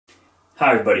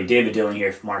Hi everybody, David Dillon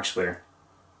here from Markzware.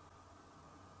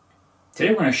 Today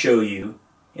we're going to show you,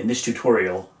 in this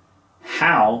tutorial,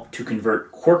 how to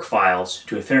convert Quark files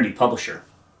to Affinity Publisher.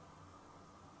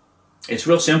 It's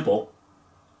real simple,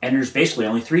 and there's basically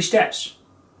only 3 steps.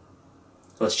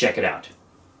 Let's check it out.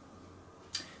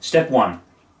 Step 1.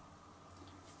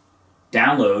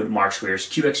 Download Markzware's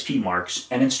QXPMarkz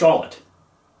and install it.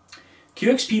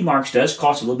 QXPMarkz does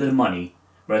cost a little bit of money,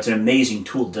 but it's an amazing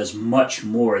tool that does much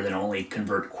more than only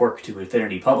convert Quark to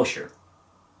Affinity Publisher.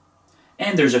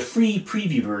 And there's a free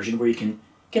preview version where you can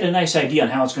get a nice idea on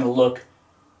how it's going to look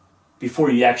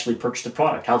before you actually purchase the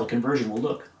product, how the conversion will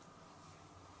look.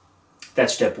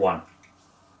 That's step 1.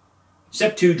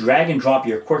 Step 2, drag and drop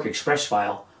your QuarkXPress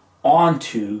file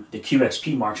onto the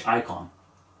QXPMarkz icon.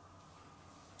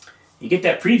 You get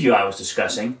that preview I was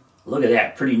discussing. Look at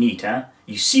that, pretty neat, huh?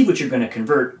 You see what you're going to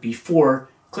convert before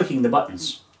clicking the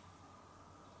buttons.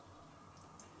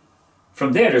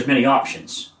 From there's many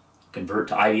options. Convert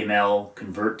to IDML,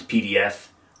 convert to PDF,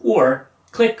 or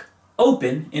click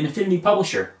Open in Affinity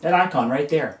Publisher, that icon right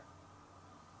there.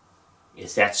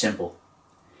 It's that simple.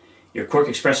 Your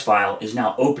QuarkXPress file is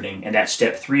now opening, and that's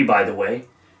step 3, by the way.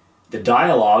 The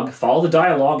dialog, follow the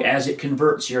dialog as it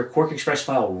converts your QuarkXPress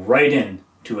file right in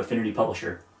to Affinity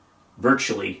Publisher,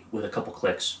 virtually with a couple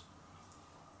clicks.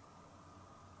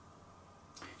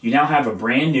 You now have a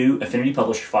brand new Affinity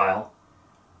Publisher file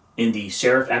in the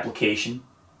Serif application,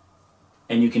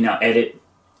 and you can now edit,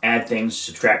 add things,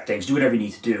 subtract things, do whatever you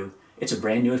need to do. It's a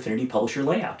brand new Affinity Publisher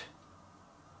layout.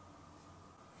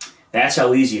 That's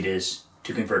how easy it is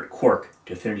to convert Quark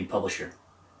to Affinity Publisher.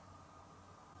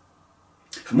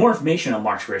 For more information on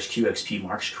Markzware's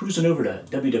QXPMarkz, cruise on over to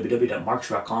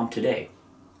www.markzware.com today.